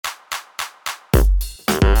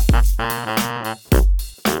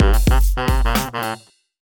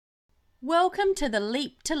Welcome to the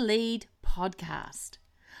Leap to Lead podcast.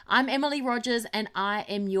 I'm Emily Rogers and I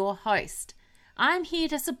am your host. I'm here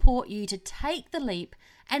to support you to take the leap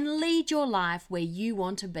and lead your life where you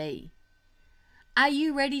want to be. Are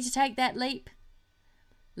you ready to take that leap?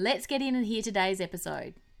 Let's get in and hear today's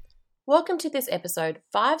episode. Welcome to this episode,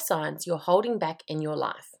 5 Signs You're Holding Back in Your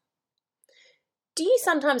Life. Do you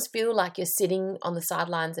sometimes feel like you're sitting on the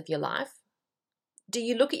sidelines of your life? Do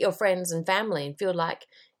you look at your friends and family and feel like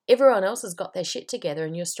everyone else has got their shit together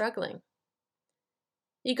and you're struggling?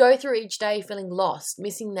 You go through each day feeling lost,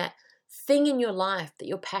 missing that thing in your life that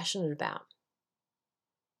you're passionate about.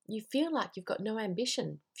 You feel like you've got no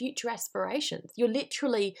ambition, future aspirations. You're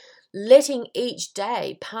literally letting each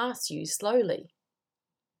day pass you slowly.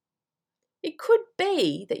 It could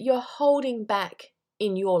be that you're holding back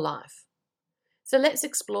in your life. So let's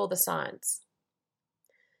explore the signs.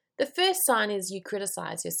 The first sign is you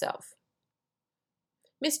criticize yourself.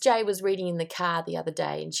 Miss J was reading in the car the other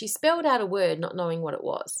day and she spelled out a word not knowing what it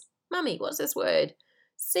was. Mummy, what's this word?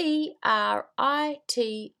 CRITICISE.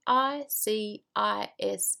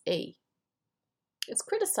 It's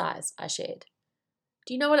criticize, I shared.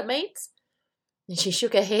 Do you know what it means? And she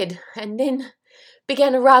shook her head and then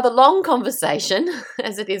began a rather long conversation,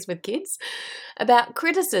 as it is with kids, about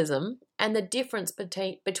criticism and the difference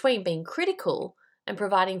between being critical and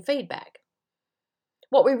providing feedback.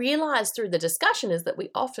 What we realised through the discussion is that we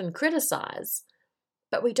often criticise,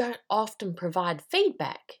 but we don't often provide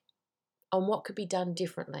feedback on what could be done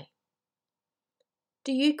differently.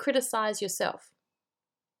 Do you criticise yourself?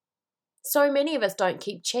 So many of us don't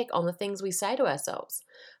keep check on the things we say to ourselves.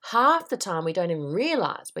 Half the time we don't even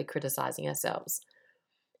realise we're criticising ourselves.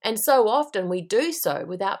 And so often we do so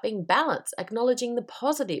without being balanced, acknowledging the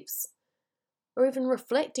positives, or even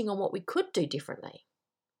reflecting on what we could do differently.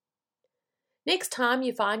 Next time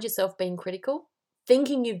you find yourself being critical,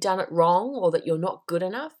 thinking you've done it wrong or that you're not good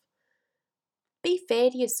enough, be fair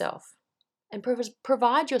to yourself and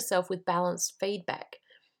provide yourself with balanced feedback.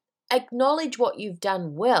 Acknowledge what you've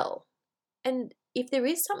done well and if there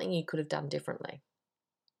is something you could have done differently.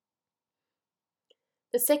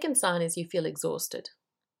 The second sign is you feel exhausted.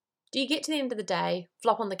 Do you get to the end of the day,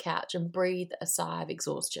 flop on the couch and breathe a sigh of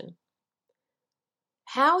exhaustion?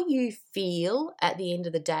 How you feel at the end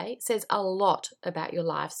of the day says a lot about your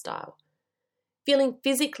lifestyle. Feeling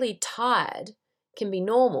physically tired can be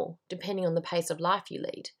normal depending on the pace of life you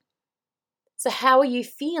lead. So how are you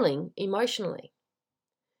feeling emotionally?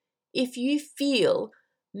 If you feel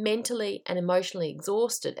mentally and emotionally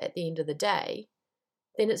exhausted at the end of the day,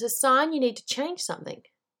 then it's a sign you need to change something.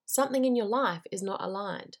 Something in your life is not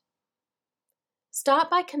aligned. Start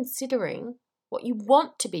by considering what you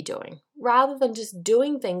want to be doing rather than just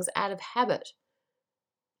doing things out of habit.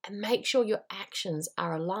 And make sure your actions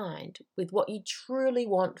are aligned with what you truly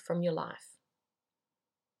want from your life.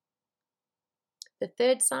 The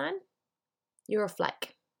third sign, you're a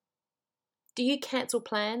flake. Do you cancel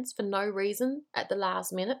plans for no reason at the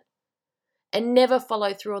last minute and never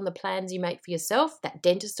follow through on the plans you make for yourself, that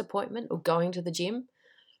dentist appointment or going to the gym?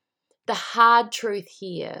 The hard truth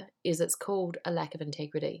here is it's called a lack of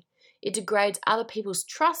integrity. It degrades other people's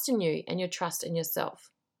trust in you and your trust in yourself.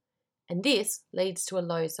 And this leads to a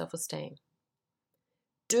low self-esteem.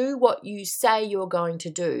 Do what you say you're going to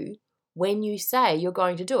do when you say you're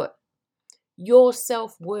going to do it. Your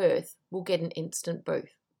self-worth will get an instant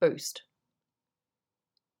boost.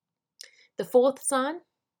 The fourth sign,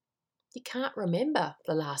 you can't remember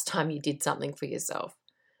the last time you did something for yourself.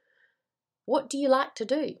 What do you like to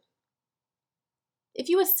do? If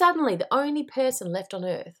you were suddenly the only person left on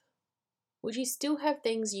earth, would you still have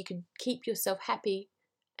things you could keep yourself happy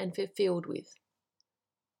and fulfilled with?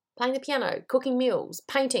 Playing the piano, cooking meals,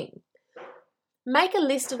 painting. Make a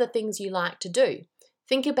list of the things you like to do.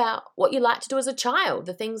 Think about what you like to do as a child,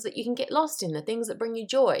 the things that you can get lost in, the things that bring you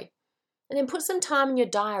joy. And then put some time in your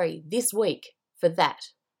diary this week for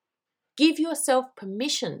that. Give yourself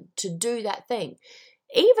permission to do that thing,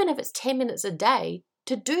 even if it's 10 minutes a day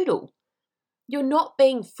to doodle. You're not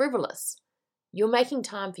being frivolous. You're making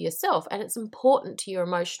time for yourself, and it's important to your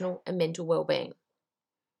emotional and mental well-being.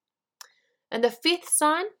 And the fifth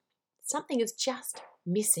sign, something is just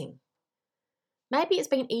missing. Maybe it's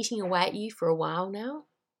been eating away at you for a while now.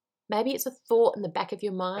 Maybe it's a thought in the back of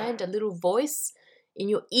your mind, a little voice in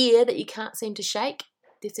your ear that you can't seem to shake.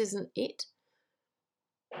 This isn't it.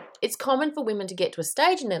 It's common for women to get to a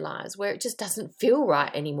stage in their lives where it just doesn't feel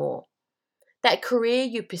right anymore. That career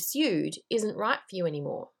you pursued isn't right for you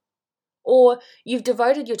anymore. Or you've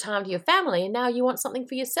devoted your time to your family and now you want something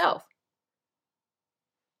for yourself.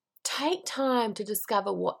 take time to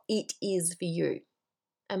discover what it is for you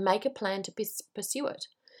and make a plan to pursue it.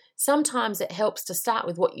 Sometimes it helps to start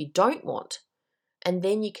with what you don't want, and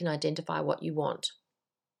then you can identify what you want.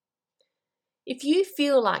 If you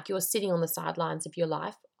feel like you're sitting on the sidelines of your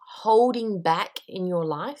life, holding back in your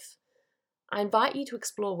life, I invite you to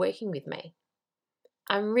explore working with me.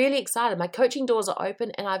 I'm really excited. My coaching doors are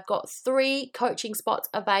open and I've got 3 coaching spots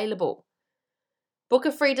available. Book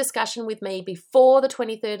a free discussion with me before the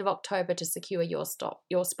 23rd of October to secure your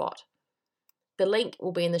spot. The link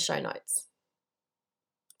will be in the show notes.